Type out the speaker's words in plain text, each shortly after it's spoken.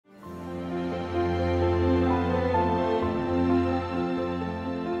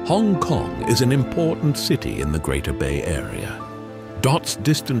Hong Kong is an important city in the Greater Bay Area. Dot's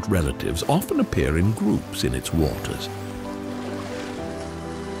distant relatives often appear in groups in its waters.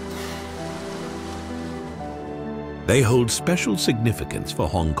 They hold special significance for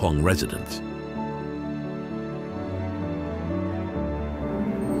Hong Kong residents.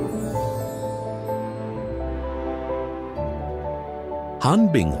 Han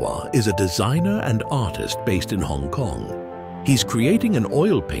Binghua is a designer and artist based in Hong Kong. He's creating an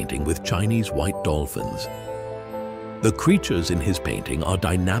oil painting with Chinese white dolphins. The creatures in his painting are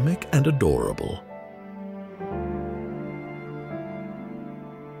dynamic and adorable.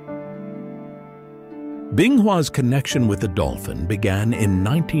 Binghua's connection with the dolphin began in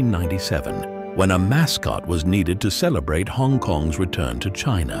 1997 when a mascot was needed to celebrate Hong Kong's return to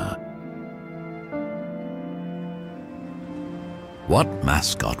China. What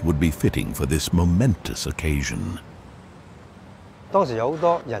mascot would be fitting for this momentous occasion? 當時有好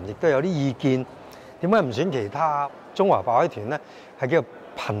多人亦都有啲意見，點解唔選其他中華白海豚呢？係叫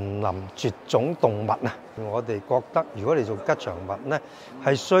瀕臨絕種動物啊！我哋覺得如果你做吉祥物呢，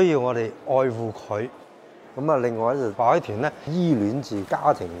係需要我哋愛護佢。咁啊，另外就白海豚呢，依戀住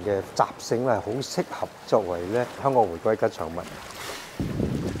家庭嘅習性咧，好適合作為咧香港回歸吉祥物。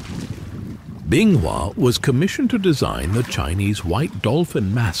Binghua was commissioned to design the Chinese white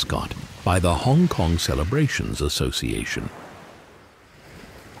dolphin mascot by the Hong Kong Celebrations Association.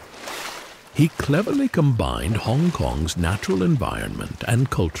 He cleverly combined Hong Kong's natural environment and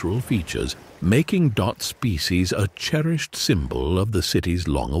cultural features, making Dot species a cherished symbol of the city's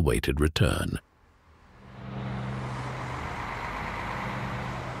long-awaited return.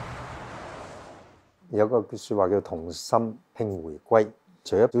 有個説話叫同心慶回歸。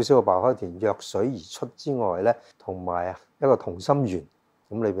除咗少少嘅白海豚躍水而出之外咧，同埋一個同心圓，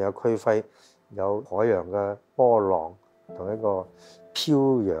咁裏邊有區徽，有海洋嘅波浪同一個飄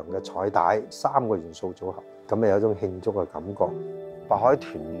揚嘅彩帶，3個元素組合，咁咪有一種慶祝嘅感覺。白海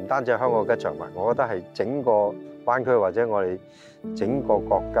豚唔單止係香港嘅吉祥物，我覺得係整個灣區或者我哋整個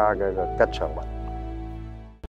國家嘅一個吉祥物。